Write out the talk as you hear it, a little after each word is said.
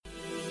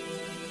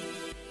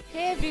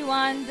Hey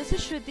everyone, this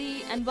is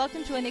Shruti and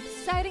welcome to an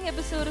exciting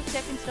episode of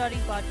Tech and Story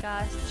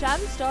podcast.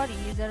 Travel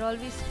stories are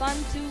always fun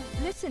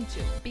to listen to,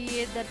 be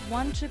it that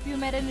one trip you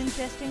met an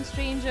interesting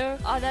stranger,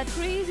 or that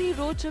crazy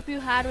road trip you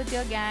had with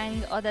your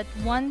gang, or that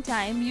one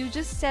time you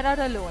just set out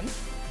alone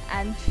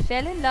and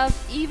fell in love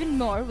even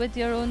more with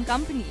your own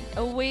company,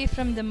 away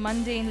from the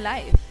mundane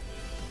life.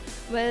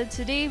 Well,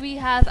 today we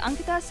have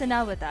Ankita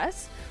Sinha with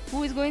us,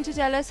 who is going to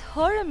tell us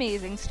her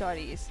amazing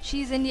stories.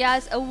 She's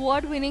India's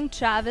award-winning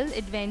travel,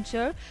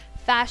 adventure,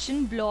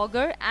 fashion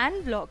blogger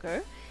and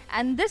vlogger.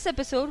 And this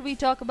episode we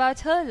talk about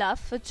her love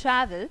for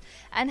travel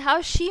and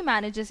how she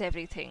manages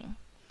everything.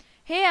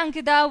 Hey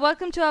Ankita,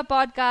 welcome to our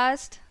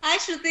podcast. Hi,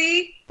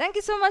 Shruti. Thank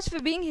you so much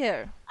for being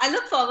here. I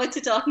look forward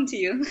to talking to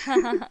you.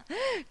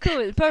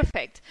 Cool,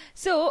 perfect.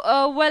 So,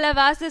 I've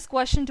asked this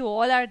question to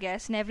all our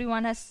guests, and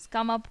everyone has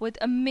come up with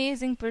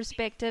amazing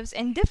perspectives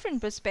and different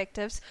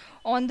perspectives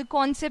on the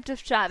concept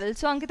of travel.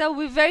 So, Ankita,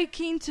 we're very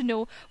keen to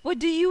know, what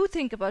do you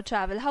think about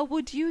travel? How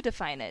would you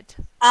define it?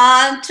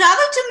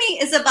 Travel to me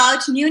is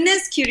about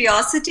newness,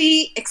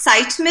 curiosity,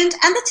 excitement,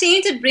 and the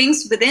change it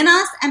brings within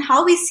us and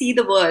how we see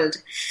the world.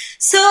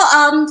 So,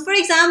 for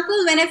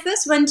example, when I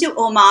first went to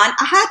Oman,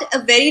 I had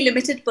a very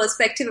limited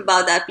perspective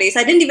about that place.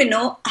 I didn't even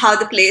know how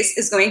the place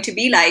is going to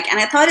be like, and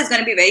I thought it's going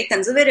to be very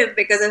conservative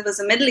because it was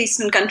a Middle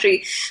Eastern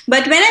country.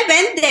 But when I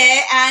went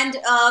there and,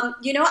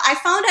 I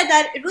found out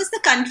that it was the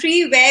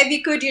country where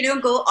we could,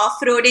 go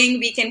off-roading,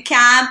 we can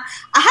camp.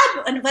 I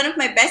had one of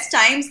my best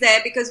times there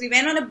because we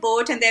went on a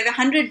boat and there were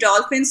 100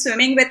 dolphins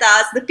swimming with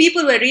us. The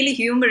people were really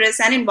humorous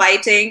and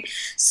inviting.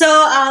 So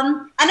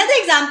another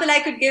example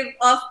I could give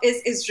of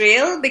is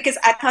Israel, because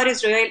I thought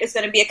Israel is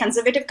going to be a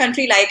conservative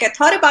country like I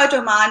thought about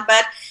Oman,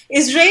 but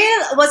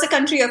Israel was a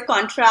country of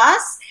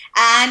contrast.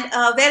 And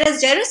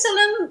whereas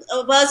Jerusalem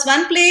was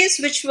one place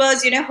which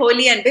was,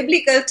 holy and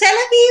biblical, Tel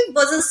Aviv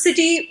was a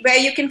city where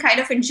you can kind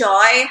of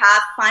enjoy,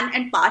 have fun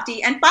and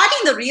party in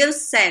the real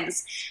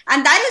sense.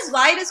 And that is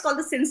why it is called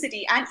the Sin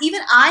City. And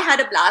even I had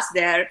a blast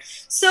there.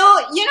 So,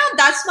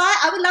 that's why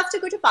I would love to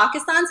go to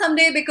Pakistan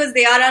someday, because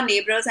they are our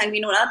neighbors and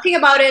we know nothing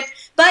about it.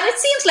 But it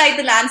seems like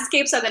the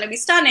landscapes are going to be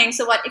stunning.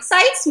 So what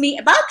excites me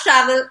about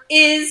travel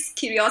is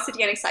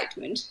curiosity and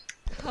excitement.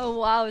 Oh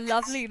wow,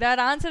 lovely. That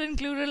answer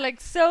included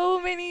like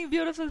so many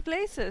beautiful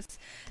places.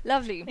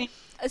 Lovely.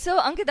 So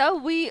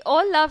Ankita, we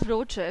all love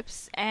road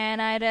trips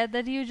and I read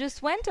that you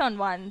just went on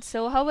one.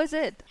 So how was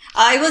it?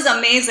 It was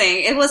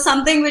amazing. It was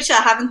something which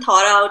I haven't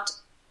thought out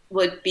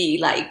would be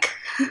like.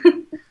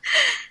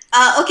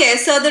 Okay,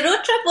 so the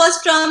road trip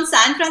was from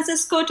San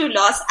Francisco to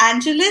Los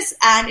Angeles,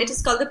 and it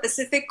is called the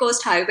Pacific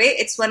Coast Highway.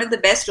 It's one of the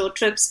best road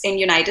trips in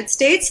United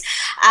States.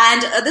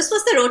 And this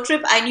was the road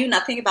trip I knew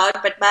nothing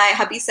about, but my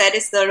hubby said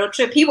it's the road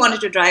trip he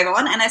wanted to drive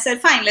on. And I said,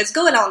 fine, let's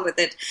go along with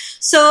it.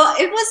 So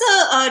it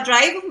was a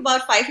drive of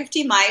about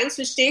 550 miles,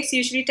 which takes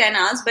usually 10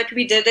 hours, but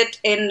we did it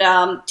in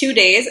 2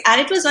 days. And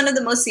it was one of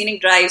the most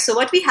scenic drives. So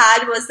what we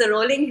had was the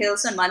rolling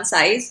hills on one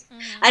side.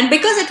 And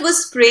because it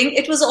was spring,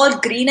 it was all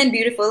green and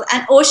beautiful,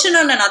 and ocean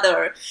on another.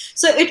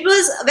 So it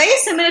was very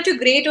similar to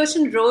Great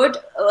Ocean Road,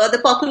 the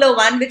popular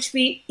one which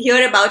we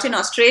hear about in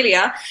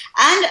Australia.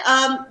 And,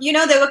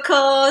 there were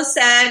curves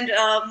and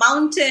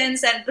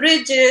mountains and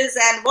bridges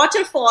and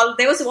waterfall.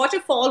 There was a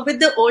waterfall with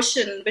the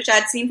ocean, which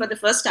I'd seen for the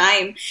first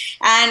time.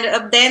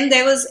 And then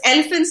there was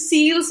elephant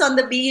seals on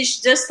the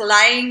beach just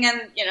lying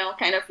and,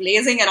 kind of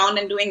lazing around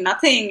and doing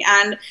nothing.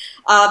 And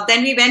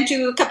then we went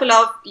to a couple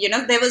of,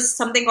 there was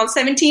something called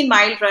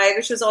 17-mile drive,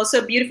 which was also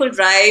a beautiful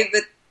drive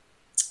with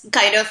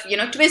kind of,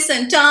 twists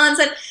and turns,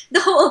 and the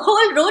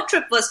whole road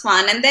trip was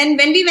fun. And then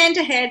when we went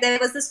ahead, there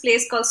was this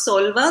place called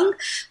Solvang,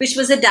 which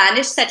was a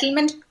Danish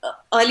settlement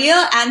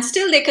earlier, and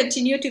still they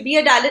continue to be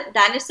a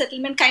Danish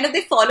settlement. Kind of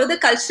they follow the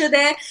culture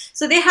there.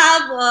 So they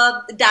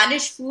have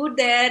Danish food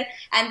there.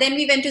 And then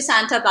we went to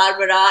Santa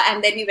Barbara,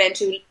 and then we went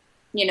to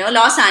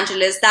Los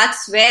Angeles.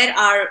 That's where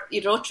our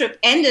road trip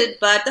ended,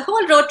 but the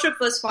whole road trip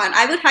was fun.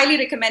 I would highly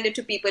recommend it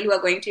to people who are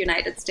going to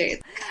United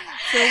States.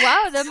 So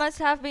wow, that must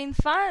have been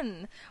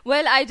fun.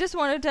 Well, I just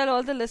want to tell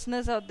all the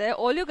listeners out there,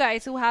 all you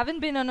guys who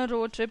haven't been on a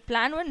road trip,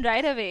 plan one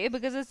right away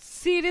because it's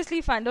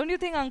seriously fun. Don't you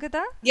think,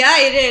 Ankita? Yeah,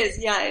 it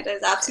is. Yeah, it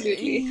is.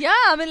 Absolutely. Yeah,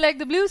 I mean, like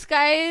the blue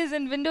skies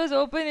and windows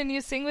open and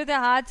you sing with your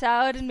hearts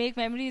out and make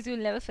memories you'll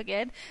never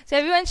forget. So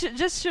everyone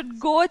should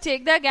go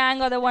take their gang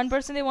or the one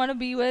person they want to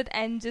be with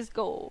and just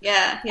go.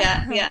 Yeah.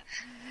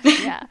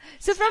 Yeah.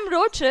 So from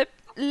road trip,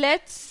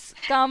 let's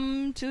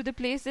come to the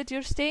place that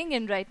you're staying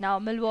in right now,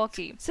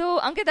 Milwaukee.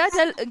 So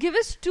Ankita, give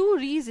us 2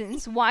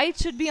 reasons why it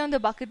should be on the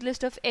bucket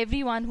list of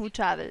everyone who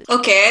travels.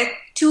 Okay,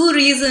 2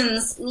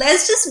 reasons.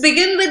 Let's just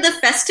begin with the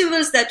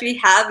festivals that we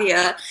have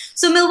here.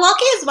 So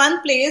Milwaukee is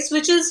one place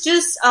which is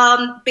just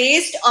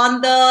based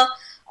on the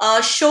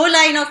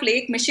shoreline of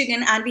Lake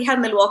Michigan, and we have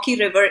Milwaukee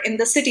River in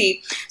the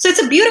city. So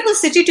it's a beautiful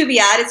city to be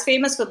at. It's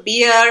famous for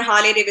beer,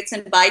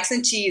 Harley-Davidson bikes,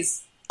 and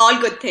cheese. all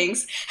good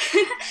things.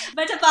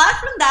 But apart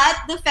from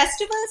that, the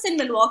festivals in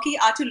Milwaukee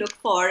are to look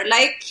for.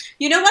 Like,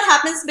 you know what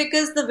happens,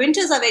 because the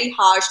winters are very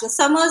harsh. The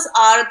summers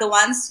are the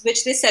ones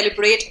which they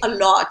celebrate a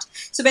lot.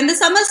 So when the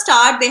summers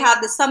start, they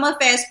have the Summer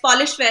Fest,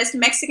 Polish Fest,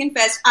 Mexican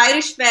Fest,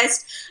 Irish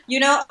Fest,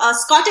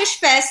 Scottish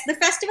Fest. The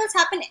festivals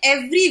happen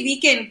every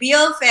weekend,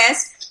 Beer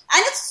Fest.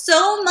 And it's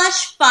so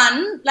much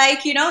fun.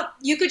 Like,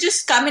 you could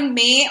just come in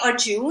May or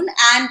June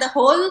and the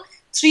whole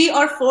 3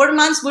 or 4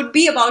 months would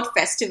be about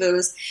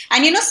festivals.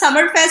 And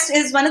Summerfest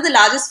is one of the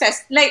largest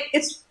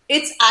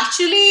it's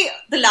actually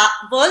the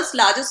world's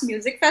largest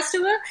music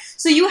festival.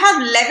 So you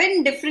have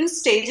 11 different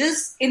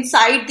stages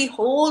inside the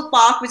whole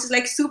park, which is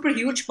like super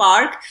huge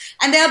park,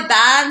 and there are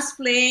bands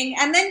playing.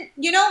 And then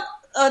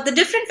the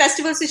different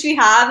festivals which we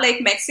have,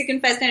 like Mexican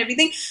Fest and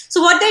everything.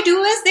 So what they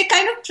do is they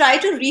kind of try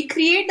to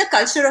recreate the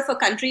culture of a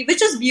country,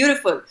 which is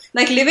beautiful.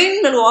 Like living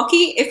in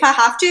Milwaukee, if I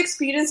have to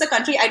experience a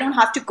country, I don't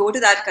have to go to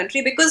that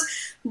country, because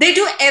they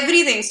do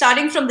everything,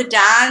 starting from the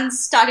dance,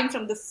 starting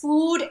from the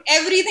food,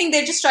 everything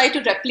they just try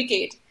to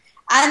replicate.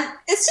 And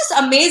it's just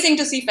amazing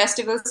to see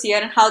festivals here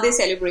and how they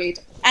celebrate.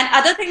 And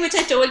other thing which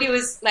I told you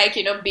is like,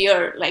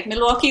 beer. Like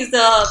Milwaukee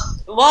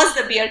was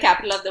the beer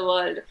capital of the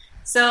world.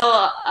 So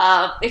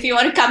if you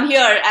want to come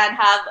here and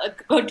have a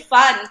good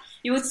fun,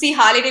 you would see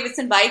Harley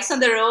Davidson bikes on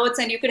the roads,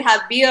 and you could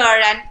have beer,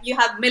 and you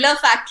have Miller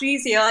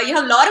factories here. You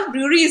have a lot of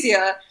breweries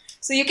here.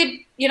 So you could,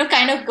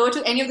 kind of go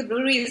to any of the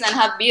breweries and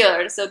have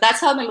beer. So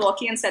that's how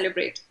Milwaukeeans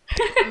celebrate.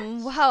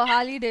 Wow,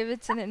 Harley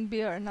Davidson and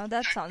beer. Now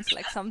that sounds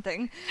like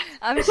something.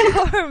 I'm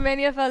sure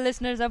many of our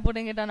listeners are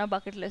putting it on a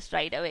bucket list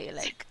right away.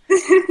 Like,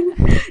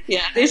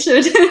 yeah, they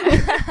should.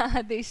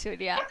 They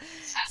should, yeah.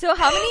 So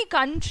how many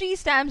country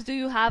stamps do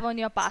you have on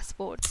your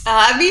passport?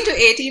 I've been to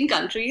 18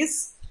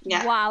 countries.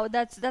 Yeah. Wow,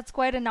 that's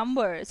quite a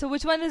number. So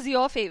which one is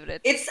your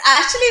favorite? It's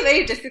actually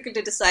very difficult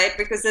to decide,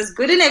 because there's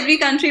good in every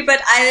country,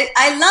 but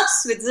I love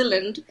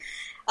Switzerland.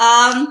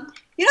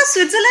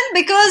 Switzerland,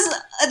 because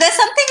there's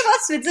something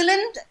about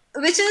Switzerland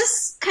which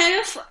is kind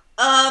of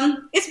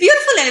it's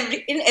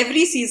beautiful in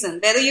every season,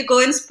 whether you go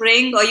in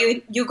spring or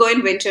you go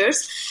in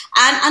winters.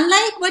 And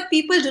unlike what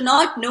people do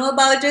not know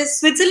about is,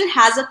 Switzerland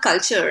has a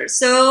culture.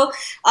 So,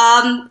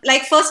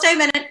 like first time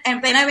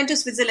when I went to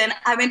Switzerland,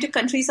 I went to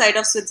countryside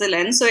of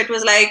Switzerland. So it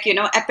was like,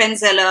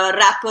 Appenzeller,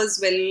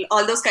 Rapperswil,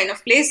 all those kind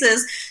of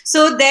places.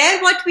 So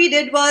there what we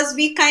did was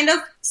we kind of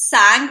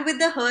sang with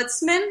the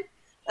herdsmen.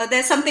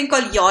 There's something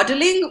called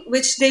yodeling,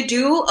 which they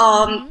do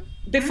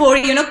before,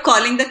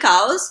 calling the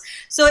cows.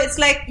 So it's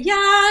like,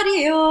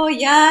 yari-o,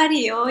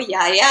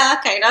 ya,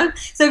 kind of.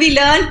 So we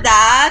learned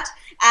that.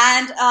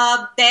 And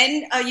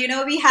then,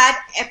 we had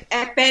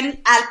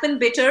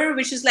Alpenbitter,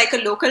 which is like a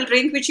local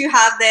drink which you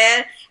have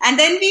there. And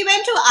then we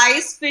went to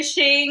ice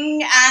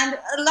fishing and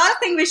a lot of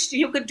things which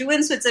you could do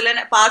in Switzerland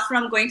apart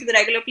from going to the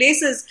regular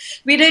places.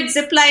 We did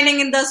zip lining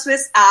in the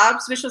Swiss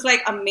Alps, which was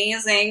like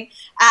amazing.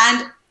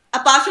 And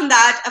apart from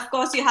that, of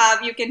course, you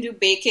can do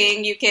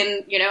baking, you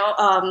can,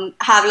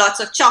 have lots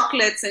of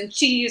chocolates and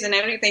cheese and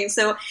everything.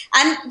 So,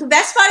 and the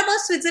best part about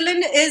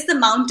Switzerland is the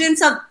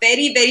mountains are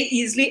very, very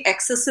easily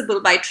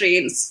accessible by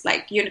trains.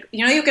 Like, you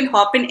can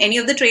hop in any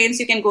of the trains,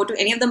 you can go to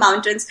any of the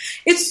mountains.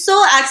 It's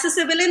so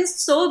accessible and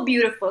so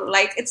beautiful.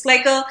 Like, it's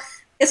like a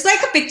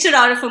picture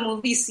out of a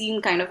movie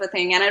scene kind of a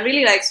thing. And I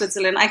really like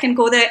Switzerland. I can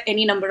go there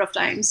any number of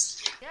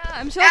times. Yeah,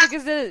 I'm sure,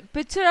 because the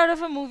picture out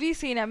of a movie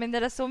scene, I mean,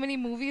 there are so many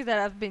movies that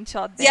have been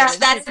shot there. Yeah,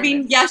 that's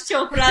been Yash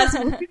Chopra's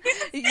movie.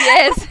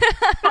 Yes.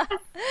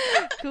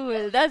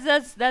 Cool.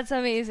 That's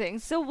amazing.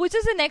 So which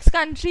is the next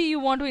country you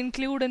want to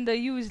include in the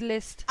huge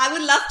list? I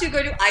would love to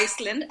go to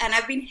Iceland, and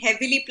I've been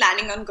heavily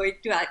planning on going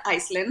to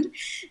Iceland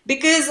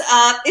because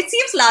it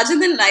seems larger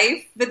than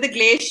life with the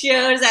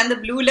glaciers and the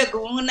blue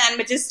lagoon and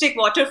majestic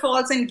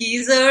waterfalls and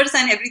geysers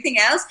and everything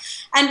else.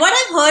 And what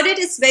I've heard, it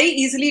is very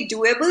easily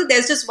doable.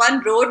 There's just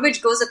one road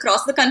which goes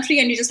across the country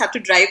and you just have to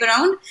drive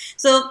around.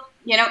 So,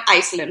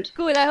 Iceland.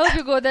 Cool. I hope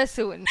you go there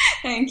soon.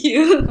 Thank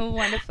you.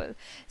 Wonderful.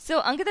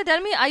 So, Ankita, tell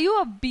me, are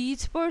you a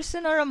beach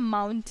person or a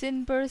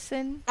mountain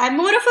person? I'm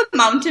more of a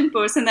mountain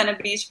person than a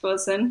beach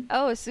person.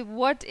 Oh, so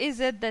what is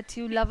it that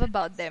you love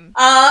about them?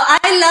 I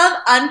love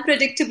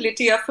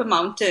unpredictability of a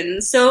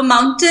mountain. So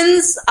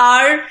mountains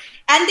are,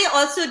 and they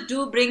also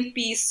do bring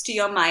peace to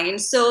your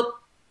mind. So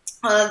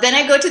when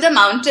I go to the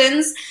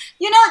mountains,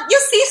 you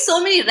see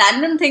so many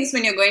random things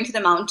when you're going to the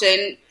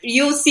mountain.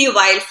 You see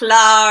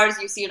wildflowers,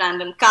 you see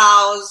random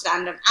cows,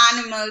 random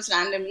animals,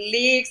 random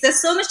lakes. There's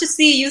so much to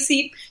see.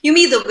 You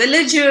meet the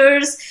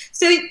villagers.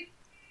 So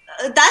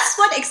that's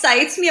what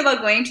excites me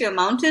about going to a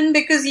mountain,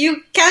 because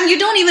you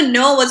don't even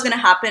know what's going to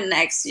happen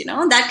next.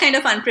 That kind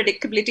of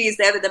unpredictability is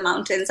there with the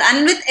mountains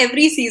and with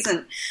every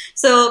season.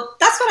 So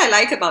that's what I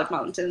like about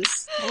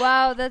mountains.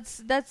 Wow,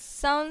 that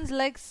sounds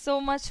like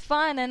so much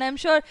fun, and I'm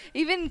sure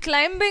even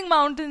climbing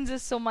mountains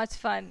is so much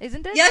fun,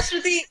 isn't it? Yeah,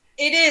 Shruti,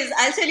 it is.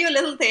 I'll tell you a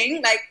little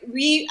thing. Like,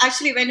 we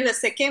actually went to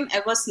Sikkim.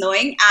 It was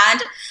snowing,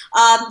 and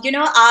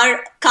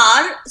our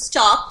car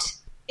stopped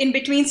in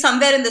between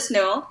somewhere in the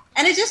snow.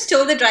 And I just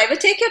told the driver,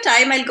 take your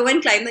time, I'll go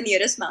and climb the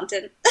nearest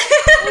mountain.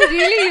 Oh,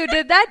 really? You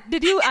did that?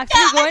 Did you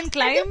actually go and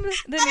climb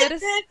the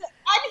nearest? I did.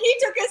 And he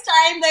took his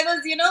time. There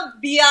was,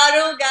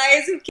 BRO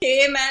guys who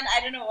came, and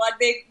I don't know what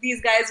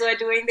these guys were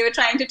doing. They were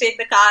trying to take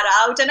the car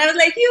out. And I was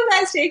like, you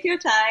guys take your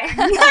time.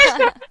 I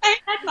should climb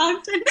that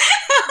mountain.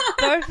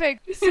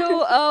 Perfect.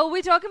 So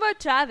we're talking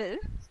about travel,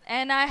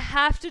 and I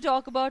have to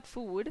talk about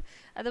food.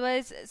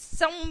 Otherwise,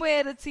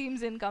 somewhere it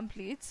seems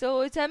incomplete.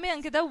 So tell me,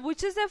 Ankita,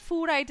 which is the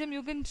food item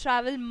you can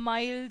travel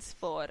miles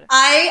for?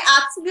 I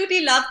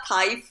absolutely love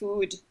Thai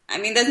food. I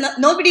mean, there's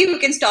nobody who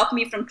can stop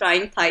me from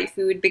trying Thai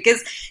food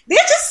because they're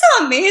just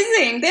so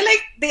amazing. They're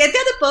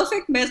the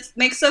perfect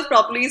mix of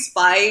probably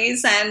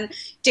spice and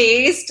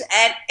taste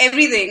and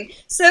everything.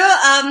 So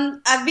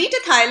I've been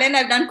to Thailand.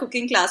 I've done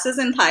cooking classes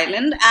in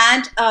Thailand,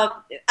 and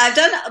I've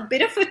done a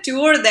bit of a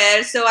tour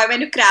there. So I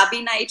went to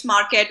Krabi Night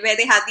Market where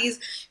they had these,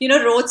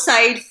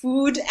 roadside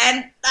food,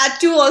 and that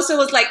too also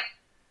was like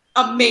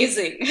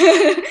amazing.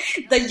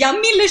 The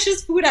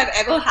yummy-licious food I've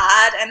ever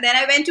had. And then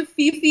I went to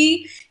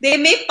Phi. They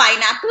make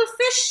pineapple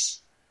fish.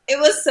 It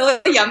was so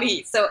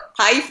yummy. So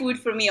Thai food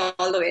for me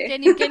all the way.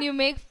 Can you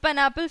make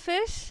pineapple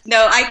fish?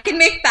 No, I can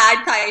make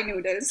pad Thai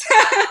noodles.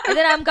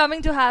 Then I'm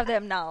coming to have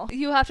them now.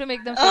 You have to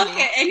make them for me.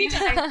 Okay,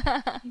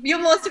 anytime. You're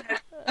most welcome.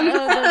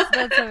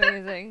 That's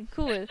amazing.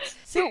 Cool.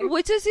 So,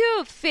 which is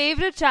your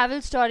favorite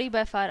travel story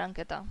by far,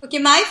 Ankita? Okay,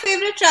 my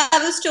favorite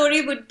travel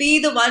story would be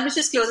the one which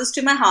is closest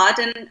to my heart.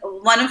 And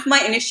one of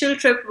my initial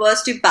trip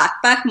was to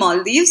backpack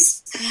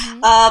Maldives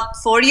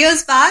 4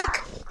 years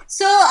back.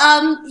 So,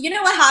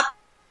 what happened?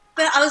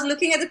 I was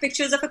looking at the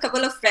pictures of a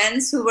couple of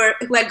friends who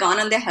had gone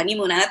on their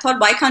honeymoon, and I thought,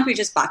 why can't we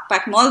just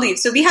backpack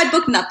Maldives? So we had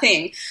booked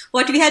nothing.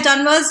 What we had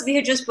done was we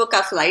had just booked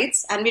our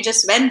flights and we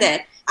just went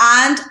there.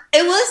 And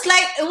it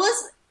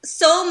was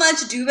so much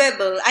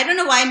doable. I don't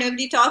know why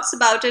nobody talks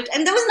about it.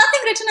 And there was nothing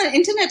written on the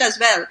internet as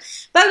well.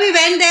 But we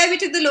went there, we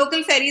took the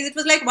local ferries. It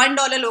was like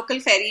 $1 local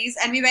ferries.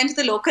 And we went to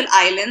the local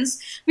islands.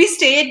 We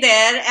stayed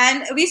there,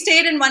 and we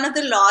stayed in one of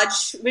the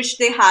lodge which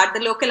they had.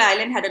 The local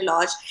island had a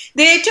lodge.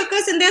 They took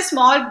us in their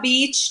small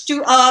beach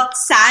to a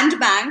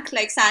sandbank,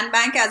 like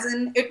sandbank as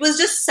in it was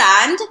just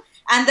sand.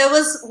 And there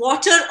was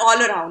water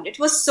all around. It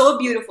was so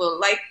beautiful.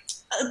 Like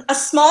a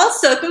small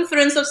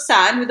circumference of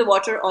sand with the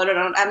water all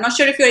around. I'm not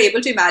sure if you're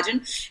able to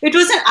imagine. It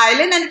was an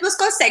island, and it was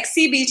called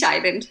Sexy Beach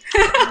Island.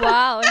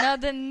 Wow, now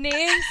the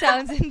name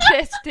sounds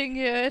interesting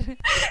here.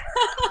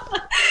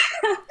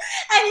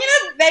 And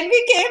when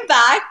we came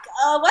back,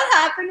 what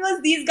happened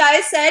was these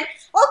guys said,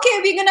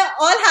 okay, we're going to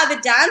all have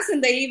a dance in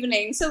the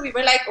evening. So we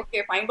were like,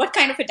 okay, fine. What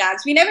kind of a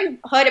dance? We never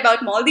heard about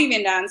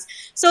Maldivian dance.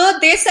 So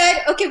they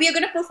said, okay, we are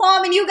going to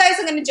perform and you guys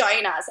are going to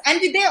join us. And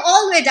they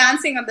all were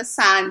dancing on the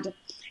sand.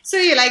 So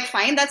you're like,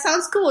 fine, that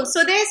sounds cool.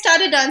 So they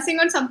started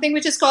dancing on something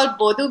which is called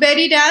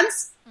Boduberi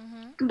dance.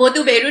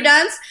 Boduberu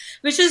dance,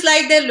 which is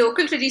like their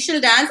local traditional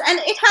dance, and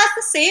it has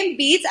the same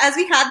beats as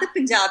we had the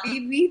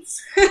Punjabi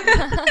beats.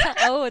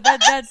 Oh, that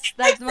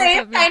must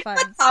have been fun.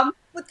 Thump,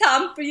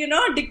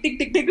 dig, dig,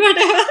 dig, dig,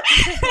 whatever.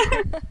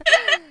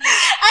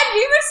 And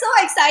we were so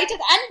excited,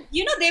 and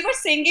they were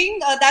singing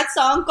that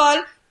song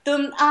called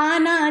Tum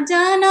Aana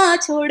Jana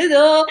Chhod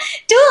Do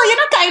to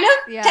kind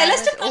of tell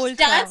us to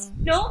dance,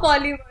 no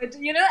Bollywood,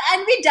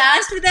 and we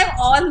danced with them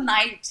all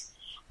night.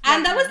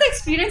 And that was the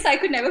experience I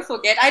could never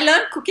forget. I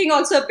learned cooking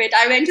also a bit.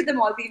 I went to the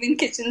Maldivian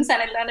kitchens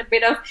and I learned a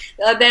bit of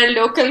their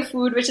local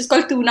food, which is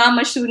called tuna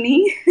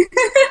mashuni.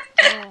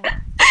 Oh.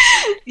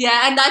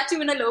 Yeah, and that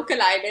too in a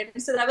local island.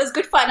 So that was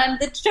good fun. And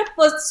the trip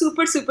was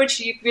super, super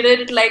cheap. We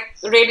did it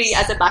really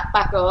as a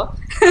backpacker.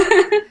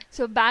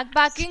 So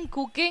backpacking,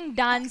 cooking,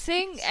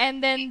 dancing,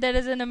 and then there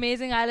is an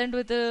amazing island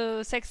with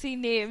a sexy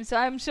name. So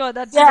I'm sure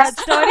that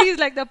story is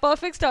like the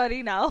perfect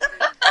story now.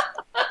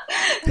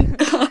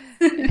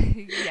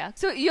 Yeah.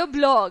 So your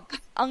blog,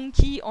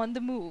 Anki on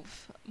the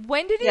Move.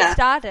 When did you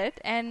start it,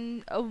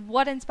 and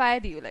what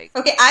inspired you?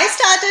 Okay, I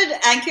started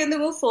Anki on the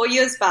Move 4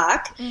 years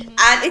back,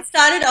 and it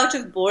started out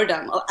of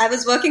boredom. I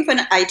was working for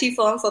an IT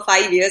firm for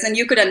 5 years, and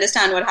you could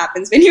understand what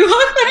happens when you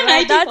work for an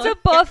IT firm.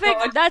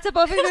 That's a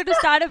perfect way to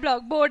start a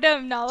blog.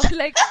 Boredom now,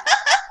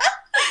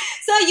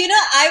 So,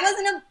 I was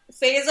in a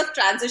phase of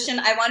transition.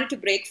 I wanted to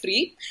break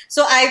free.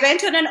 So I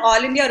went on an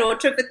all-India road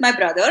trip with my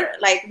brother.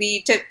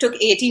 We took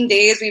 18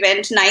 days. We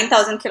went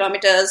 9,000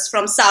 kilometers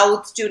from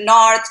south to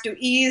north to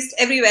east,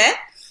 everywhere.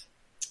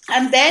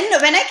 And then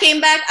when I came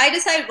back, I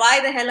decided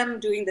why the hell I'm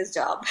doing this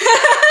job.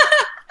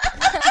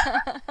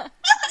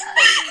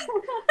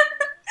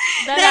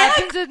 That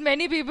happens with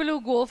many people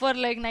who go for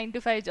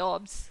 9-to-5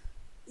 jobs.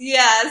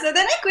 Yeah, so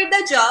then I quit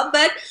the job,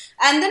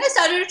 and then I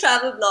started a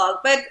travel blog.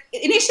 But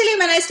initially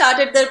when I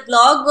started, the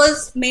blog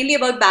was mainly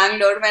about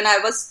Bangalore. When I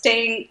was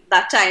staying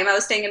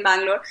in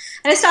Bangalore.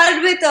 And I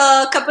started with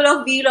a couple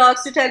of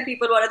vlogs to tell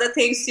people what are the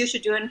things you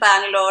should do in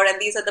Bangalore,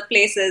 and these are the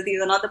places, these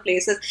are not the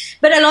places.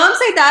 But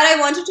alongside that, I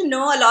wanted to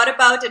know a lot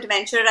about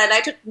adventure.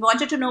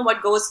 wanted to know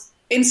what goes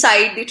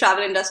inside the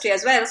travel industry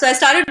as well. So I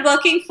started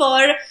working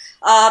for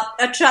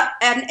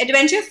an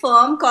adventure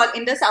firm called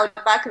Indus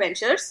Outback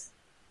Ventures.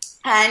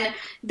 And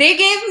they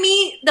gave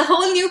me the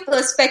whole new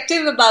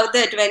perspective about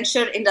the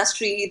adventure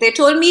industry. They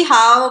told me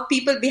how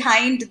people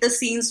behind the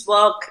scenes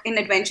work in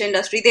adventure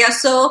industry. They are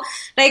so,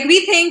 like,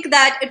 we think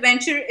that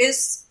adventure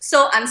is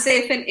so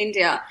unsafe in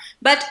India,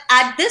 but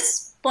at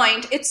this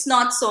point it's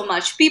not so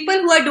much. People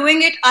who are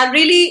doing it are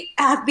really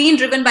have been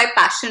driven by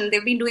passion.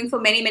 They've been doing for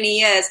many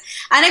years,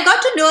 and I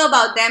got to know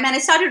about them, and I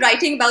started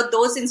writing about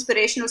those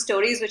inspirational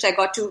stories which I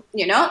got to,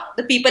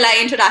 the people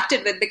I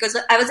interacted with, because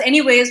I was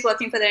anyways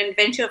working for the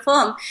adventure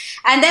firm.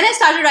 And then I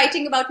started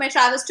writing about my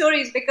travel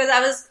stories, because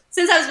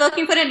since I was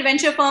working for an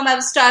adventure firm, I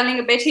was traveling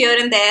a bit here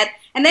and there.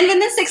 And then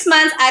within 6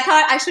 months, I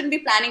thought I shouldn't be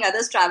planning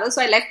others' travel,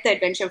 so I left the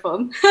adventure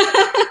firm.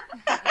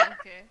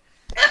 Okay.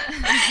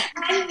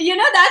 And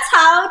that's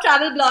how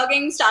travel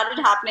blogging started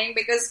happening,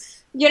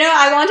 because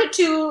I wanted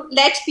to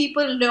let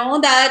people know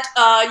that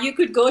you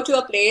could go to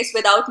a place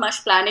without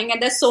much planning,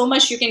 and there's so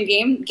much you can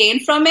gain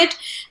from it.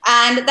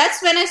 And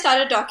that's when I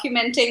started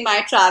documenting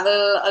my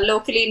travel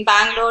locally in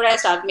Bangalore. I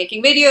started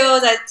making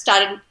videos. I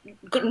started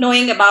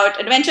knowing about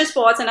adventure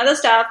sports and other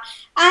stuff.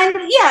 And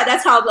yeah,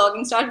 that's how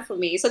blogging started for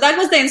me. So that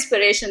was the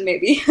inspiration,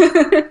 maybe.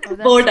 Oh,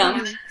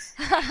 Boredom.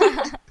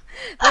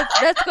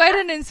 That's quite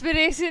an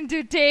inspiration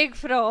to take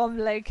from,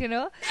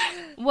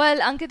 Well,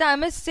 Ankita, I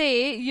must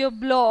say, your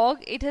blog,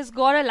 it has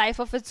got a life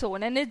of its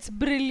own, and it's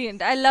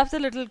brilliant. I love the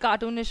little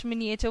cartoonish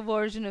miniature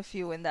version of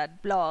you in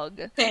that blog.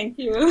 Thank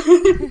you.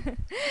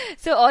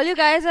 So all you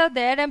guys out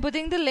there, I'm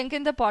putting the link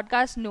in the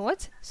podcast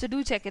notes, so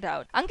do check it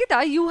out.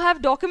 Ankita, you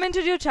have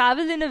documented your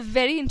travel in a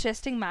very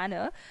interesting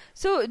manner.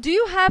 So do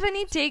you have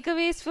any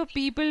takeaways for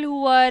people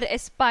who are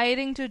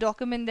aspiring to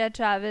document their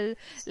travel?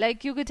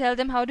 Like, you could tell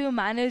them how do you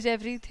manage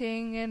everything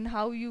and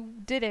how you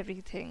did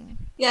everything.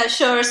 Yeah,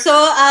 sure. So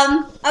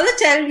I will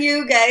tell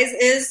you guys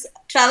is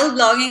travel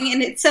blogging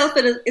in itself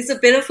is a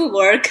bit of a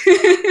work.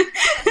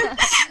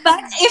 But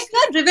if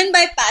you're driven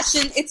by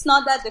passion, it's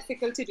not that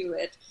difficult to do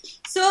it.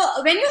 So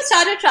when you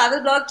start a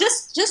travel blog,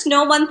 just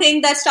know one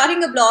thing, that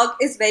starting a blog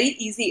is very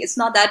easy. It's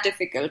not that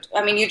difficult.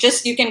 I mean,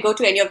 you can go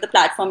to any of the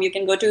platform. You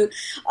can go to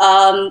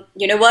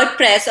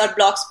WordPress or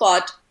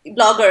Blogspot,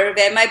 Blogger,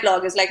 where my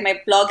blog is. Like, my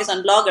blog is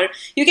on Blogger.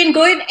 You can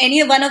go in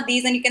any one of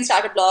these and you can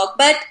start a blog.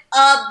 But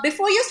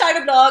before you start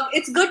a blog,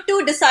 it's good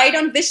to decide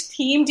on which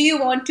theme do you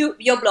want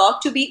your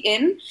blog to be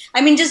in.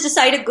 I mean, just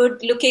decide a good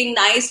looking,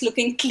 nice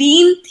looking,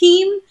 clean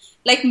theme,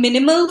 like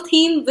minimal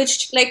theme,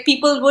 which like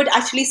people would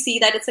actually see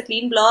that it's a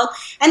clean blog.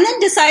 And then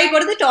decide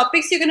what are the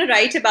topics you're going to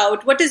write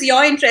about, what is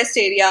your interest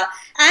area,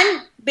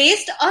 and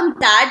based on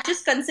that,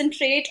 just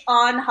concentrate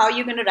on how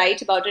you're going to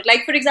write about it.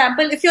 Like, for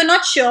example, if you're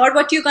not sure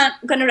what you're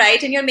going to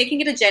write and you're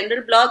making it a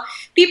general blog,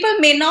 people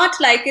may not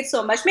like it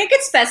so much. Make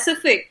it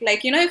specific.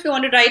 Like, if you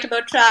want to write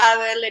about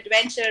travel,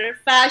 adventure,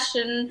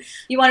 fashion,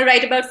 you want to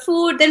write about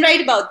food, then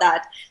write about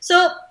that.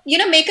 So,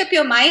 make up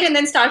your mind and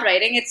then start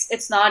writing.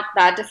 It's not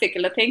that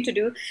difficult a thing to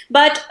do.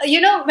 But,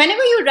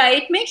 whenever you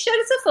write, make sure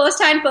it's a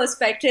first-hand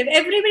perspective.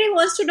 Everybody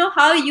wants to know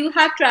how you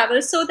have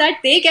traveled so that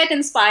they get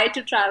inspired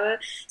to travel.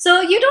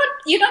 So you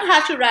don't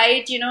have to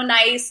write,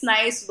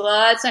 nice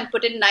words and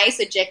put in nice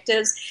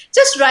adjectives.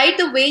 Just write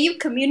the way you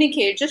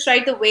communicate. Just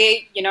write the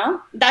way,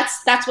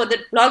 that's what the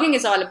blogging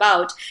is all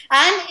about.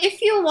 And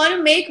if you want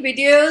to make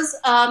videos,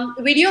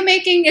 video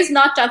making is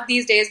not tough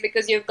these days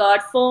because you've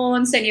got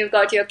phones and you've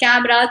got your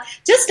cameras.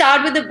 Just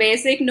start with the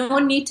basic. No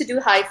need to do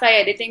hi-fi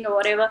editing or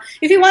whatever.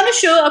 If you want to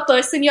show a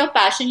person your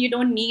passion, you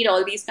don't need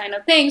all these kind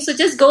of things. So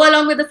just go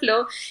along with the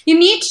flow. You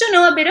need to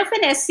know a bit of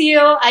an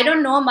SEO. I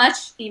don't know much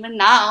even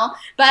now,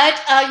 but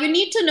you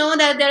need to know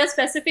that there are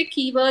specific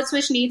keywords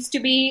which needs to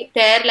be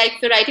there. Like,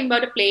 if you're writing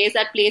about a place,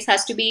 that place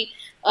has to be,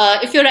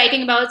 if you're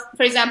writing about,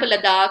 for example,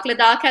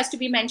 Ladakh has to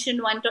be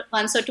mentioned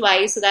once or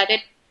twice so that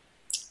it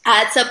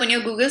adds up on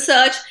your Google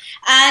search.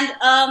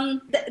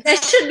 And there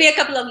should be a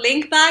couple of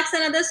link backs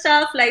and other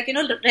stuff, like,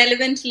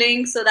 relevant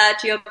links so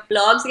that your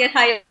blogs get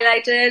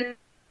highlighted.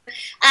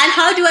 And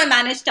how do I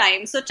manage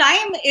time? So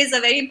time is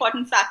a very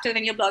important factor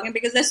when you're blogging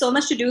because there's so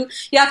much to do.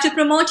 You have to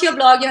promote your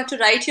blog, you have to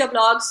write your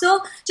blog.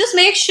 So just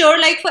make sure,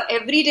 like, for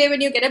every day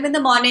when you get up in the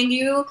morning,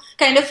 you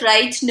kind of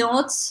write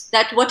notes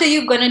that what are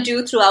you going to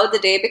do throughout the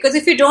day? Because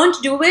if you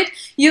don't do it,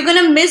 you're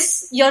going to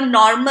miss your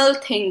normal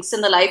things in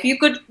the life. You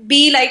could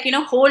be like,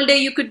 whole day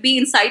you could be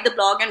inside the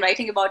blog and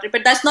writing about it,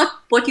 but that's not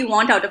what you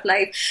want out of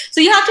life. So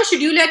you have to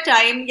schedule your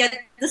time. Yeah,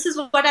 this is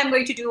what I'm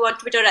going to do on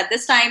Twitter at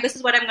this time. This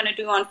is what I'm going to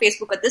do on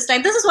Facebook at this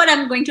time. This is what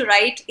I'm going to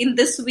write in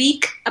this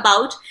week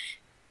about.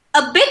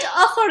 A bit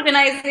of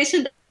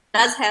organization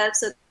does help.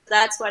 So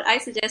that's what I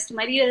suggest to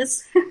my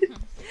readers.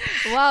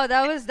 Wow,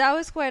 that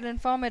was quite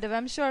informative.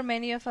 I'm sure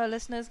many of our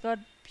listeners got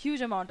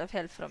huge amount of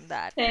help from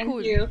that.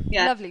 Thank you.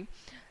 Yeah. Lovely.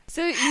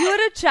 So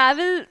you're a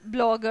travel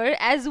blogger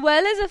as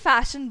well as a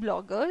fashion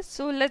blogger.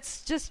 So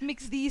let's just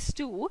mix these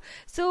two.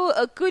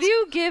 So could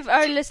you give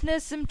our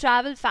listeners some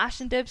travel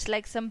fashion tips,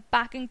 like some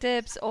packing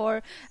tips?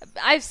 Or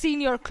I've seen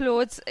your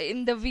clothes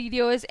in the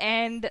videos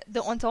and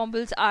the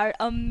ensembles are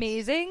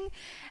amazing.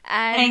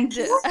 And Thank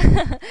you.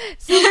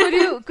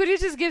 so could you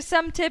just give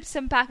some tips,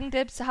 some packing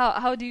tips?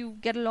 How do you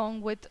get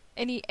along with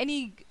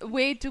any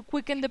way to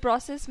quicken the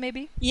process,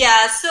 maybe?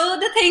 Yeah, so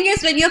the thing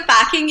is, when you're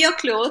packing your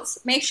clothes,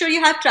 make sure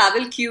you have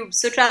travel cubes.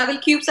 So travel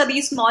cubes are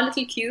these small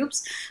little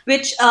cubes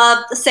which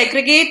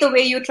segregate the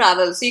way you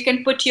travel. So you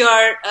can put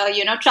your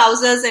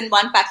trousers in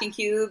one packing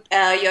cube,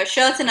 your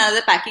shirts in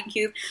another packing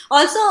cube.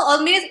 Also,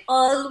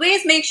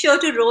 always make sure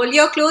to roll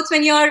your clothes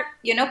when you're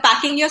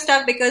packing your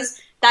stuff, because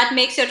that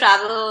makes your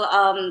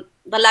travel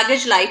the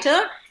luggage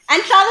lighter,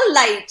 and travel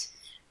light.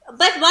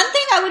 But one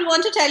thing I would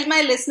want to tell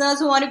my listeners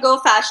who want to go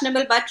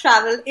fashionable but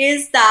travel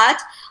is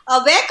that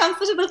wear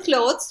comfortable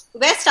clothes,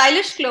 wear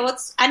stylish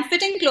clothes and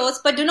fitting clothes,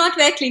 but do not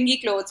wear clingy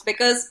clothes,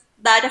 because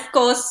that, of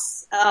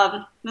course,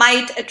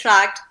 might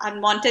attract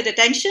unwanted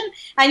attention.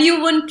 And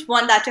you wouldn't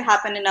want that to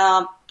happen in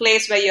a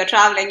place where you're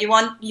traveling. You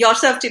want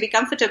yourself to be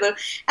comfortable.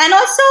 And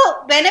also,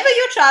 whenever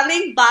you're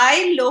traveling,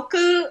 buy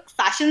local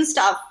fashion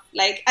stuff.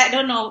 Like, I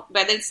don't know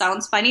whether it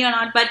sounds funny or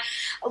not, but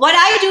what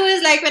I do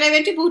is, like, when I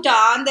went to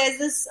Bhutan, there's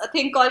this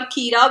thing called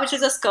Kira, which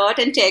is a skirt,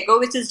 and Tego,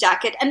 which is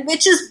jacket, and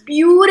which is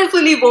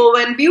beautifully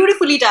woven,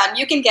 beautifully done.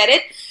 You can get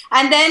it.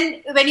 And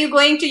then when you're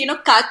going to,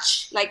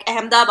 Kutch, like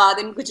Ahmedabad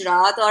in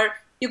Gujarat, or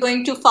you're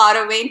going too far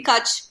away in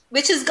Kutch,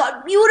 which has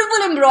got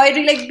beautiful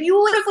embroidery, like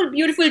beautiful,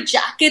 beautiful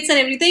jackets and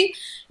everything,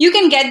 you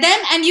can get them,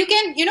 and you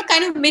can,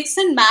 kind of mix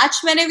and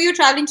match whenever you're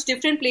traveling to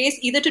different place,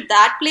 either to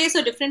that place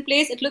or different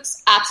place. It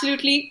looks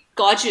absolutely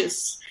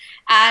gorgeous.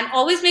 And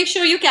always make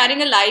sure you're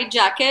carrying a light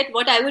jacket.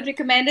 What I would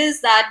recommend is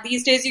that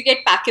these days you get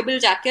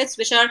packable jackets,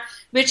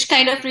 which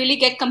kind of really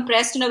get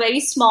compressed in a very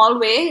small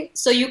way.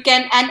 So you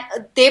can, and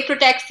they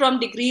protect from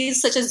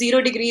degrees such as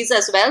 0 degrees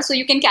as well. So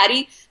you can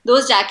carry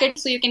those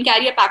jackets. So you can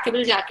carry a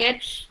packable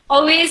jacket.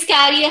 Always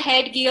carry a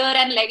headgear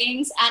and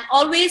leggings, and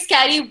always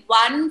carry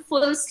one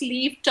full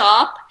sleeve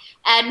top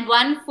and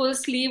one full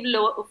sleeve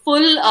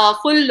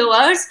full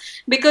lowers,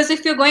 because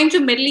if you're going to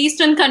Middle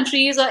Eastern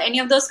countries or any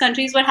of those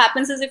countries, what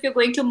happens is, if you're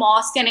going to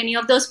mosque and any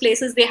of those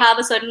places, they have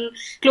a certain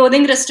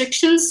clothing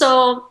restrictions.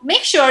 So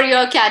make sure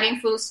you're carrying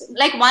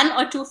like 1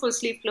 or 2 full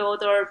sleeve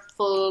clothes or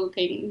full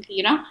thing,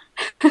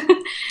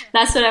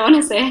 That's what I want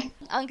to say.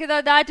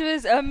 Ankita, that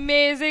was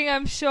amazing.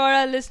 I'm sure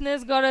our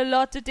listeners got a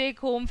lot to take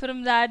home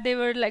from that. They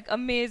were like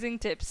amazing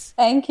tips.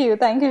 Thank you,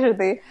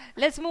 Shruti.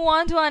 Let's move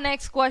on to our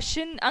next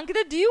question.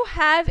 Ankita, do you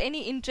have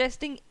any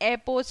interesting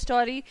airport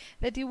story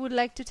that you would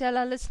like to tell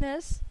our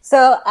listeners?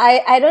 So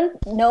I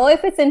don't know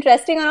if it's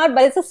interesting or not,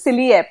 but it's a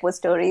silly airport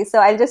story. So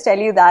I'll just tell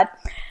you that.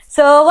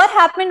 So what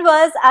happened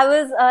was, I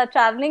was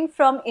traveling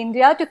from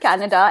India to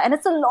Canada, and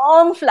it's a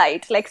long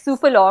flight, like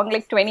super long,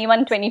 like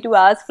 21, 22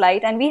 hours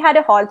flight. And we had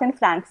a halt in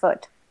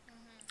Frankfurt.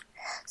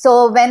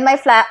 So when my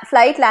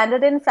flight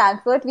landed in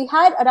Frankfurt, we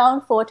had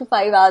around 4 to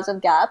 5 hours of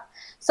gap.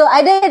 So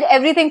I did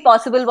everything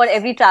possible. What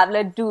every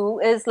traveler do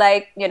is,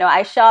 like,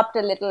 I shopped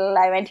a little,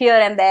 I went here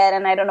and there,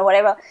 and I don't know,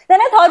 whatever. Then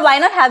I thought, why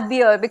not have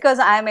beer? Because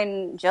I'm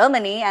in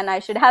Germany and I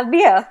should have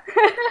beer.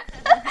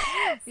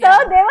 So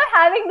they were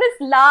having this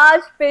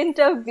large pint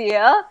of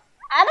beer, and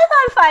I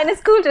thought, fine,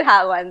 it's cool to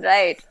have one,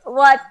 right?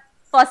 What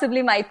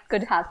possibly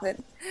could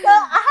happen? So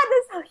I had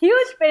this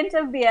huge pint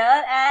of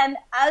beer, and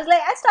I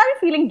started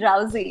feeling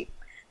drowsy.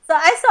 So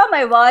I saw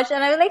my watch,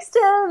 and I was like,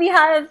 still, we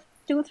have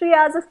 2-3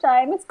 hours of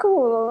time. It's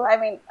cool. I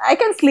mean, I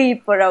can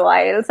sleep for a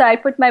while. So I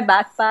put my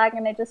backpack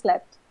and I just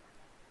slept.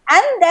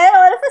 And then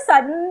all of a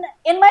sudden,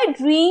 in my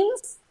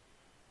dreams,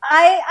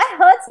 I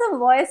heard some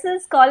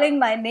voices calling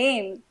my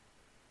name.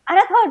 And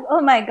I thought,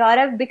 oh my God,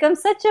 I've become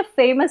such a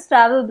famous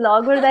travel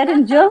blogger that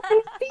in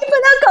Germany,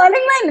 people are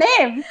calling my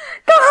name.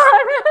 Come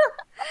on.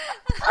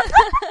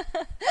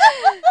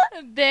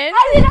 Then?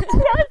 There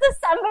was this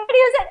somebody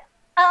who said,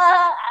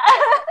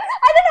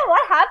 I don't know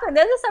what happened.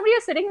 There was somebody who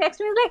was sitting next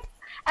to me,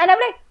 and I'm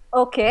like,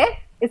 okay,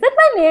 is that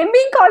my name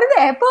being called in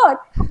the airport?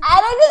 And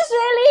I just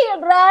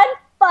really ran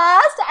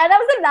past, and I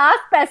was the last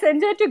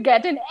passenger to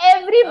get in.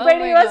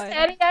 Everybody was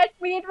staring at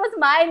me. It was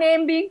my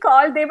name being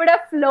called. They would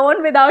have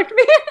flown without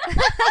me.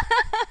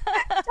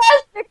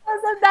 Just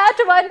because of that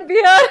one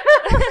beer.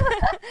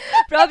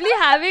 Probably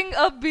having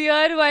a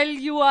beer while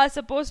you are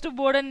supposed to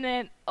board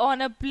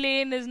on a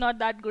plane is not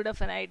that good of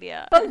an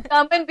idea.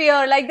 German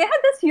beer, like they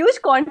had this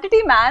huge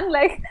quantity, man.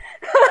 Like.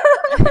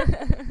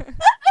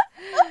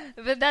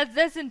 But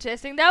that's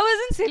interesting. That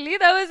wasn't silly.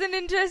 That was an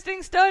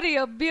interesting story.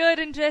 A beer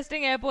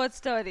interesting airport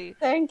story.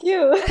 Thank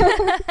you.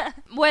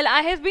 Well,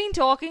 I have been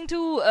talking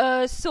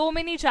to so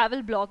many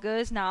travel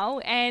bloggers now,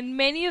 and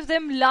many of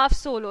them love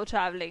solo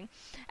traveling.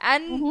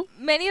 And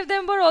many of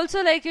them were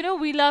also like,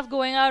 we love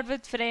going out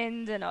with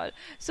friends and all.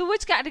 So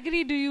which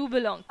category do you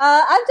belong?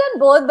 I've done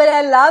both, but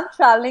I love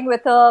traveling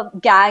with a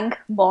gang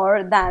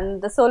more than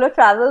the solo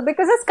travel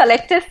because it's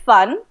collective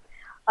fun.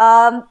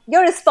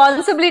 Your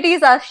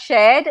responsibilities are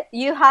shared.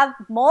 You have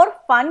more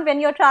fun when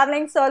you're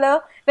traveling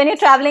solo, when you're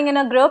traveling in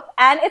a group,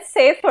 and it's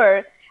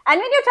safer. And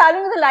when you're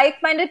traveling with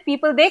like-minded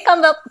people, they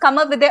come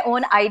up with their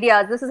own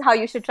ideas. This is how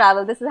you should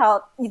travel. This is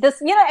how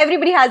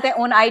everybody has their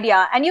own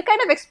idea, and you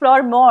kind of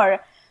explore more.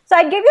 So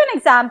I'd give you an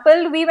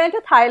example. We went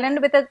to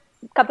Thailand with a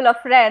couple of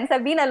friends.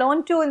 I've been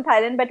alone too in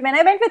Thailand, but when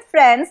I went with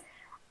friends,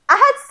 I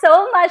had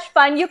so much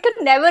fun. You could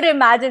never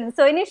imagine.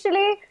 So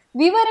initially,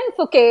 we were in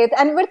Phuket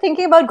and we were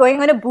thinking about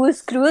going on a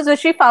booze cruise,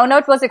 which we found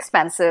out was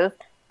expensive.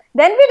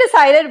 Then we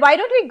decided, why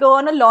don't we go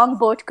on a long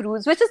boat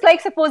cruise, which is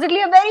like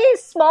supposedly a very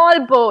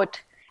small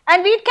boat.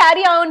 And we'd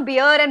carry our own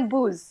beer and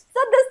booze. So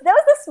there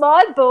was this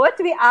small boat.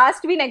 We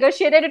asked, we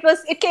negotiated.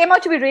 It came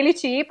out to be really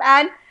cheap.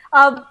 And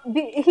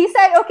he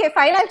said, okay,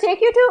 fine, I'll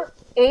take you to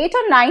 8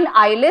 or 9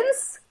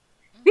 islands.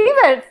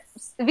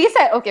 We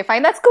said, okay,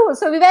 fine, that's cool.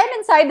 So we went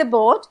inside the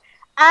boat,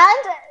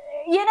 and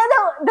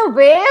the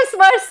waves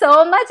were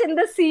so much in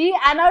the sea,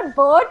 and our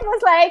boat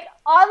was like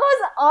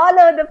almost all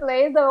over the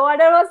place. The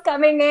water was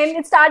coming in.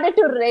 It started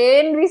to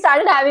rain. We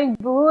started having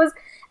booze.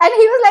 And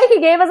he was like,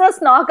 he gave us a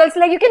snorkel. So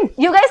like,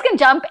 you guys can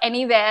jump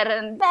anywhere.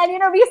 And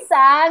we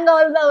sang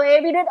all the way.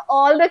 We did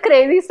all the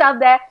crazy stuff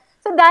there.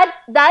 So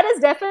that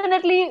is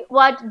definitely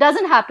what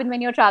doesn't happen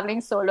when you're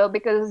traveling solo,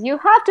 because you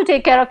have to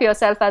take care of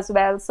yourself as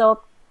well.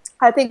 So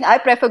I think I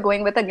prefer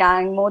going with a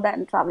gang more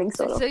than traveling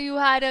solo. So you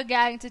had a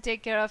gang to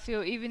take care of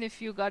you even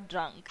if you got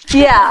drunk.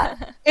 Yeah,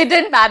 it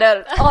didn't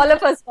matter. All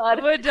of us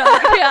were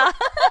drunk, yeah.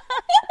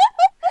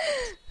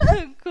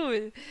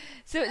 Cool.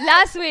 So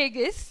Las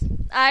Vegas,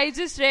 I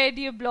just read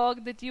your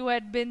blog that you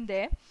had been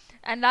there,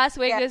 and Las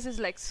Vegas is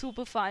like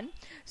super fun.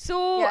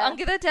 So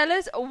Ankita, tell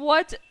us,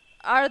 what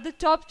are the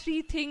top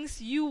 3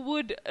 things you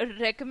would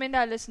recommend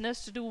our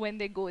listeners to do when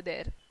they go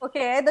there?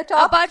 Okay, the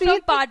top apart 3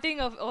 from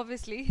partying,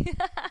 obviously.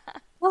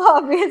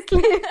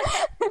 Obviously.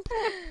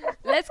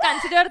 Let's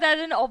consider that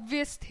an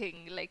obvious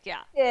thing. Like,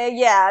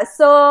 yeah.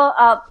 So,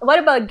 what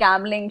about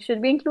gambling?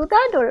 Should we include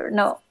that or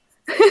no?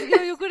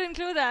 You could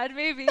include that,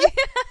 maybe.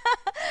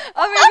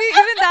 Or maybe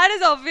even that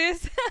is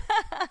obvious.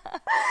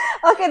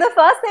 Okay, the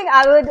first thing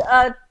I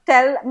would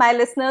tell my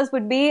listeners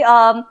would be,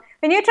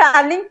 when you're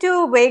traveling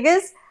to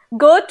Vegas,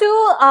 go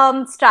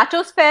to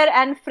Stratosphere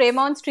and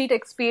Fremont Street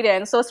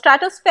Experience. So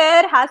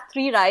Stratosphere has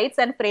 3 rides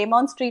and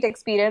Fremont Street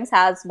Experience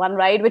has 1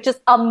 ride, which is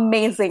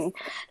amazing.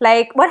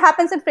 Like, what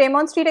happens in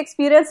Fremont Street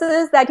Experience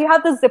is that you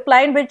have the zip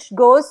line which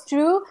goes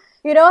through,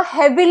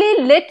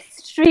 heavily lit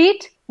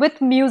street with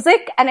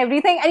music and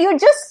everything, and you're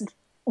just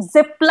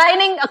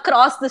ziplining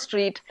across the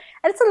street.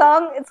 And it's a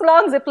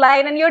long zip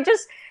line, and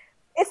it's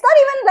not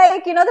even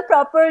like, the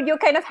proper, you're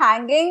kind of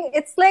hanging.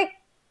 It's like,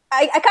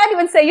 I can't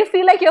even say, you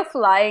feel like you're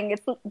flying.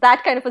 It's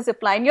that kind of a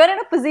zip line. You're in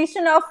a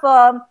position of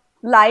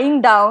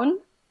lying down.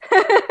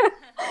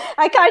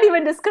 I can't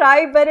even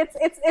describe, but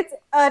it's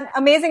an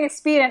amazing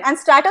experience. And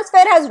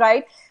Stratosphere has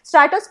rides.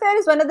 Stratosphere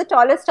is one of the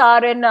tallest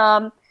tower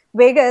in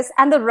Vegas,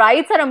 and the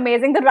rides are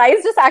amazing. The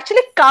rides just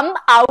actually come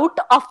out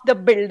of the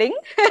building.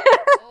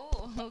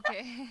 Oh,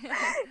 okay.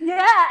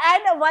 Yeah,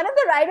 and one of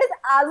the rides is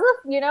as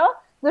if,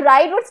 the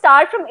ride would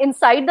start from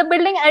inside the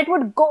building and it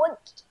would go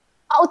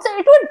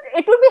outside.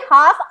 It would be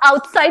half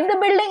outside the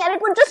building, and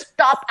it would just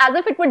stop as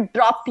if it would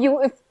drop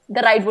you if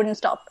the ride wouldn't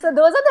stop. So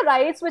those are the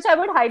rides which I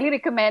would highly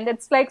recommend.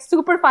 It's like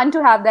super fun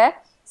to have there.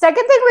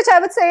 Second thing which I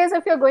would say is,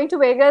 if you're going to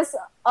Vegas,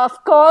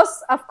 of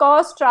course,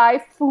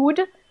 try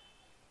food.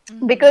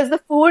 Because the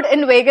food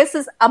in Vegas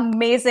is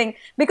amazing.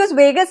 Because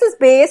Vegas is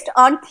based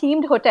on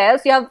themed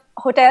hotels. You have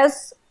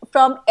hotels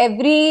from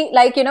every,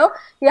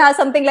 you have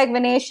something like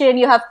Venetian,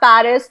 you have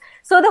Paris.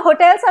 So the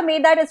hotels are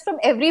made that it's from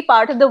every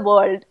part of the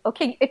world.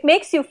 Okay, it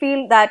makes you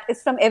feel that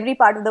it's from every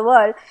part of the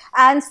world.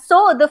 And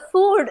so the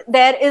food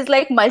there is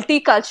like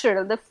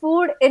multicultural. The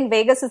food in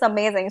Vegas is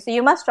amazing. So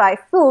you must try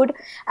food.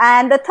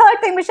 And the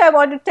third thing which I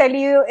want to tell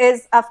you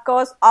is, of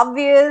course,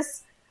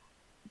 obvious,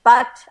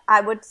 but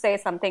I would say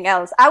something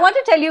else. I want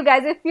to tell you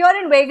guys, if you're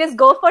in Vegas,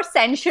 go for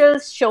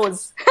sensuals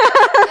shows.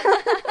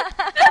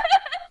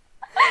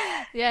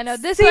 Yeah, no,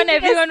 this one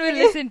everyone will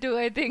listen to,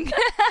 I think.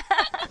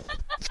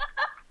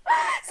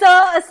 So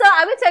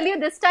I will tell you,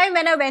 this time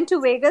when I went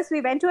to Vegas, we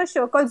went to a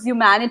show called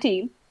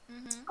Zumanity.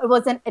 It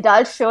was an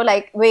adult show.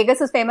 Like, Vegas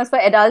is famous for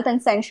adult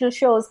and sensual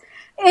shows.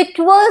 It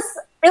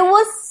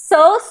was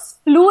so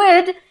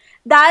fluid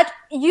that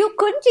you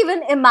couldn't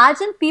even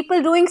imagine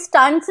people doing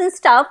stunts and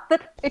stuff,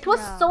 but it was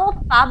so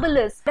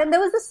fabulous. And there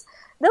was this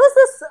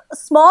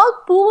small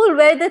pool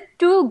where the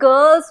 2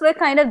 girls were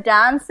kind of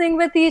dancing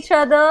with each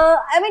other.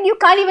 I mean, you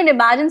can't even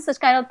imagine such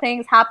kind of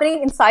things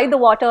happening inside the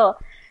water,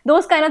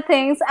 those kind of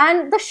things.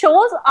 And the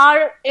shows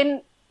are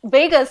in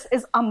Vegas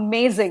is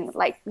amazing,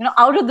 like,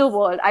 out of the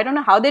world. I don't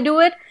know how they do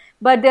it,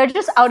 but they're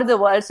just out of the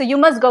world. So you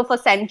must go for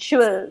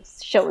sensual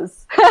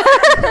shows.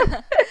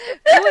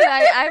 Cool.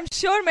 I'm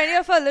sure many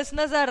of our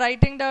listeners are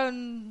writing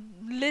down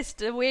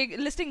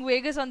listing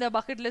Vegas on their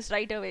bucket list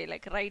right away.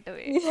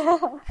 Yeah,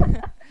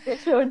 they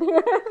should.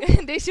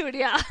 They should,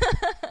 yeah.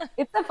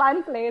 It's a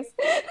fun place.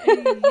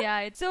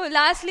 Yeah. So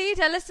lastly,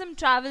 tell us some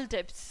travel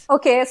tips.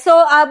 Okay,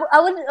 so I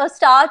would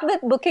start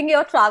with booking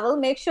your travel.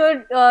 Make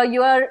sure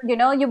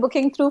you're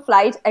booking through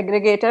flight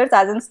aggregators,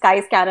 as in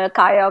Skyscanner,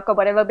 Kayak, or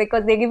whatever,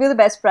 because they give you the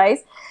best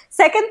price.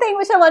 Second thing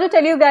which I want to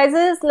tell you guys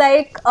is,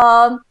 like,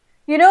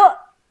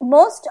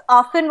 most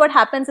often what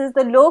happens is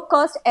the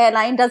low-cost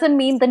airline doesn't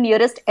mean the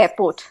nearest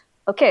airport.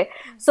 Okay.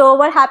 So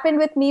what happened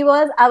with me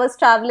was I was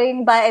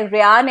traveling by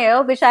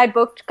Ryanair, which I had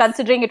booked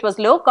considering it was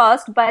low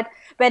cost. But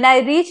when I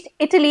reached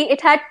Italy,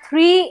 it had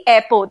 3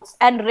 airports,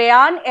 and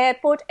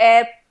Airport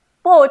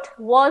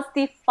was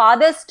the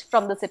farthest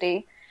from the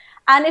city.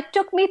 And it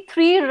took me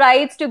 3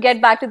 rides to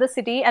get back to the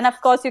city. And of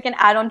course, you can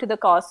add on to the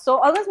cost. So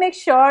always make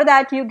sure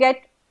that you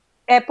get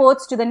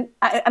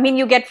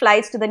you get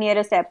flights to the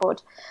nearest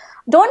airport.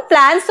 Don't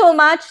plan so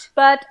much,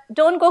 but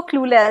don't go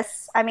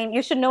clueless. I mean,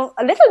 you should know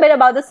a little bit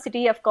about the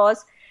city, of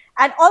course.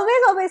 And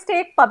always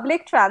take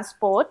public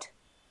transport.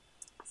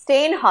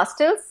 Stay in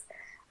hostels.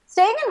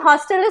 Staying in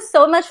hostel is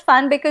so much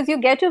fun because you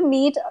get to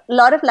meet a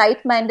lot of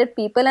like-minded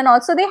people. And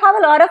also they have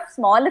a lot of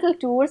small little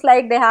tours,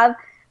 like they have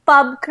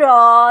pub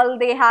crawl,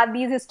 they have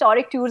these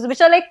historic tours, which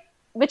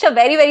are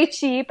very, very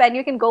cheap, and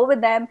you can go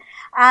with them.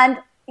 And,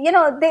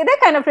 they're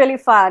kind of really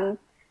fun.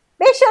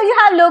 Make sure you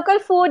have local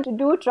food.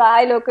 Do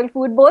try local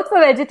food, both for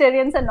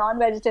vegetarians and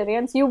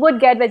non-vegetarians. You would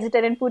get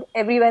vegetarian food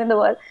everywhere in the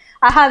world.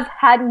 I have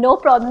had no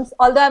problems.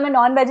 Although I'm a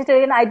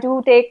non-vegetarian, I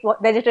do take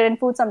vegetarian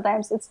food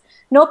sometimes. It's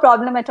no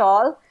problem at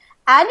all.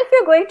 And if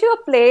you're going to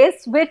a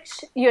place which,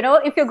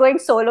 if you're going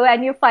solo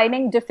and you're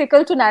finding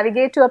difficult to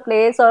navigate to a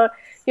place or,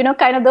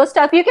 kind of those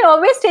stuff, you can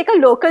always take a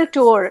local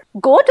tour.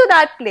 Go to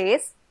that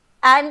place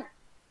and,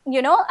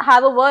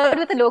 have a word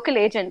with a local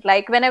agent.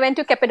 Like when I went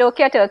to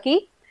Cappadocia,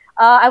 Turkey,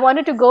 I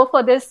wanted to go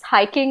for this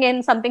hiking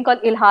in something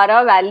called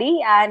Ilhara Valley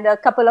and a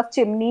couple of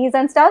chimneys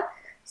and stuff.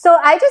 So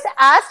I just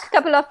asked a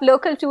couple of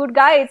local tour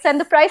guides, and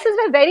the prices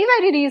were very,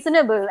 very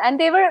reasonable, and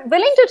they were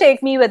willing to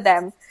take me with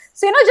them.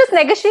 So, just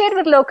negotiate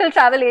with local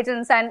travel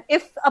agents. And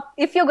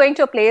if you're going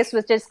to a place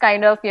which is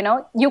kind of,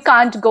 you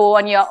can't go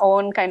on your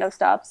own kind of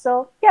stuff.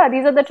 So, yeah,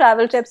 these are the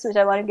travel tips which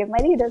I want to give my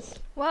readers.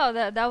 Wow,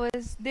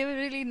 they were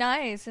really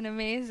nice and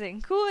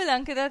amazing. Cool,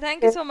 Ankita.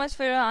 Thank you so much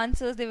for your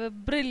answers. They were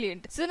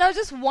brilliant. So now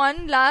just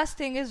one last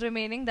thing is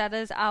remaining. That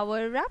is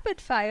our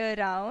rapid fire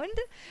round.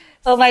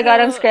 Oh my God,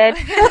 I'm scared.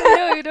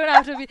 No, you don't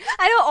have to be.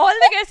 I know all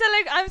the guests are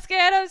like, I'm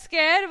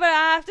scared. But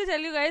I have to tell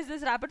you guys,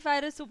 this rapid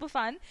fire is super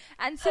fun.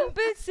 And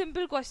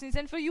simple questions.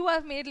 And for you,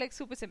 I've made like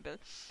super simple.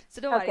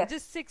 So don't worry.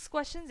 Just 6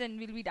 questions and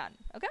we'll be done.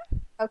 Okay?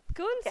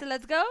 Cool. So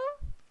let's go.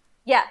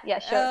 Yeah,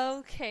 sure.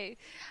 Okay.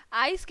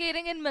 Ice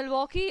skating in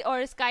Milwaukee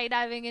or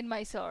skydiving in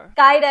Mysore?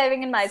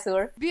 Skydiving in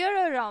Mysore. Beer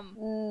or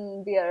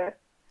rum? Beer.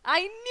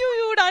 I knew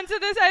you would answer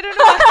this. I don't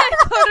know why I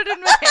thought it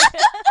in my head.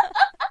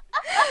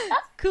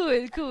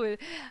 Cool.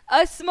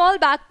 A small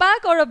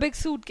backpack or a big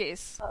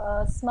suitcase?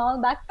 Small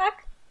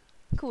backpack.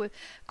 Cool.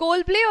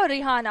 Coldplay or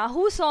Rihanna?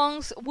 Whose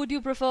songs would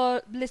you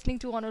prefer listening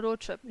to on a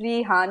road trip?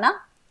 Rihanna.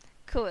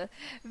 Cool.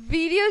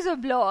 Videos or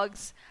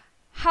blogs?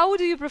 How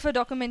do you prefer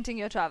documenting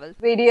your travel?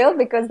 Video,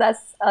 because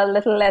that's a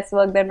little less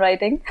work than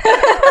writing.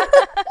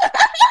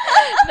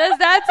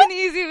 That's an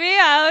easy way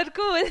out.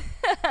 Cool.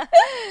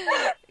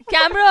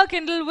 Camera or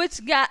Kindle?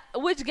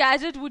 Which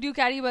gadget would you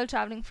carry while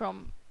traveling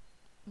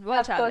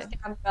Of course,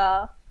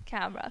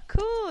 camera.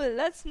 Cool.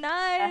 That's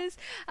nice.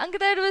 Yeah.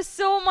 Ankita, it was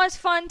so much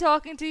fun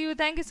talking to you.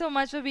 Thank you so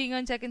much for being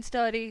on Check-in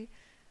Story.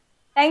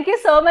 Thank you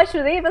so much,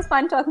 Shruti. It was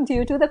fun talking to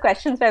you too. The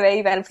questions were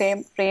very well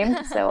framed.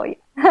 So,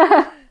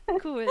 yeah.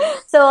 Cool.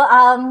 So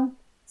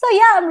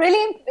yeah, I'm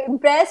really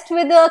impressed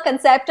with the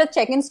concept of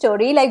Check-in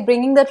Story, like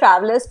bringing the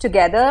travelers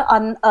together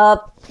on a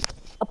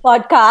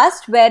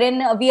podcast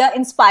wherein we are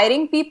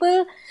inspiring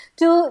people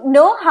to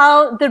know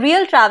how the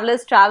real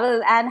travelers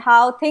travel and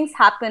how things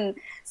happen.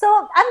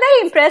 So I'm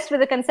very impressed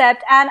with the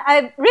concept, and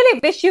I really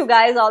wish you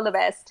guys all the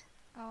best.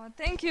 Oh,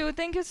 thank you.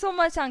 Thank you so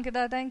much,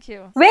 Ankita. Thank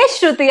you. Wait,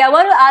 Shruti, I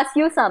want to ask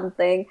you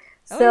something.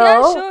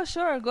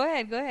 Sure. Go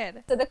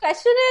ahead. So the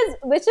question is,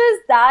 which is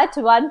that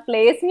one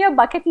place in your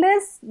bucket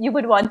list you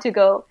would want to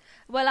go?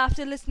 Well,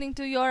 after listening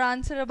to your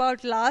answer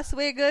about Las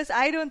Vegas,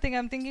 I don't think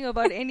I'm thinking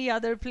about any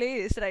other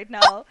place right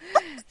now.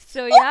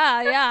 So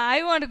yeah,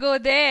 I want to go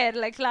there,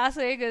 like Las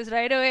Vegas,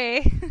 right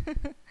away.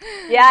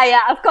 Yeah,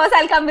 of course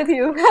I'll come with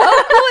you.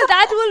 Oh, cool.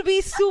 That will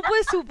be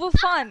super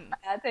fun.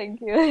 Yeah, thank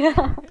you.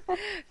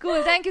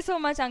 Cool. Thank you so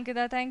much,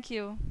 Ankita. Thank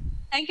you.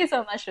 Thank you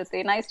so much,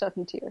 Shruti. Nice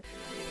talking to you.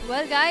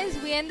 Well, guys,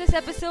 we end this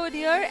episode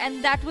here,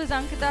 and that was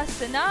Ankita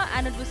Sinha,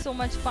 and it was so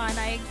much fun.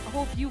 I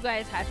hope you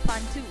guys had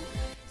fun too.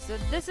 So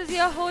this is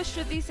your host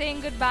Shruti saying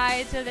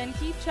goodbye. Till then,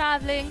 keep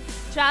traveling,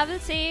 travel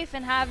safe,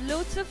 and have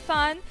loads of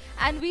fun.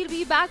 And we'll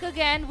be back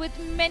again with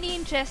many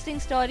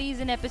interesting stories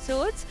and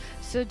episodes.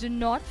 So do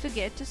not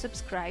forget to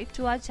subscribe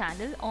to our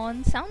channel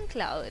on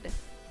SoundCloud.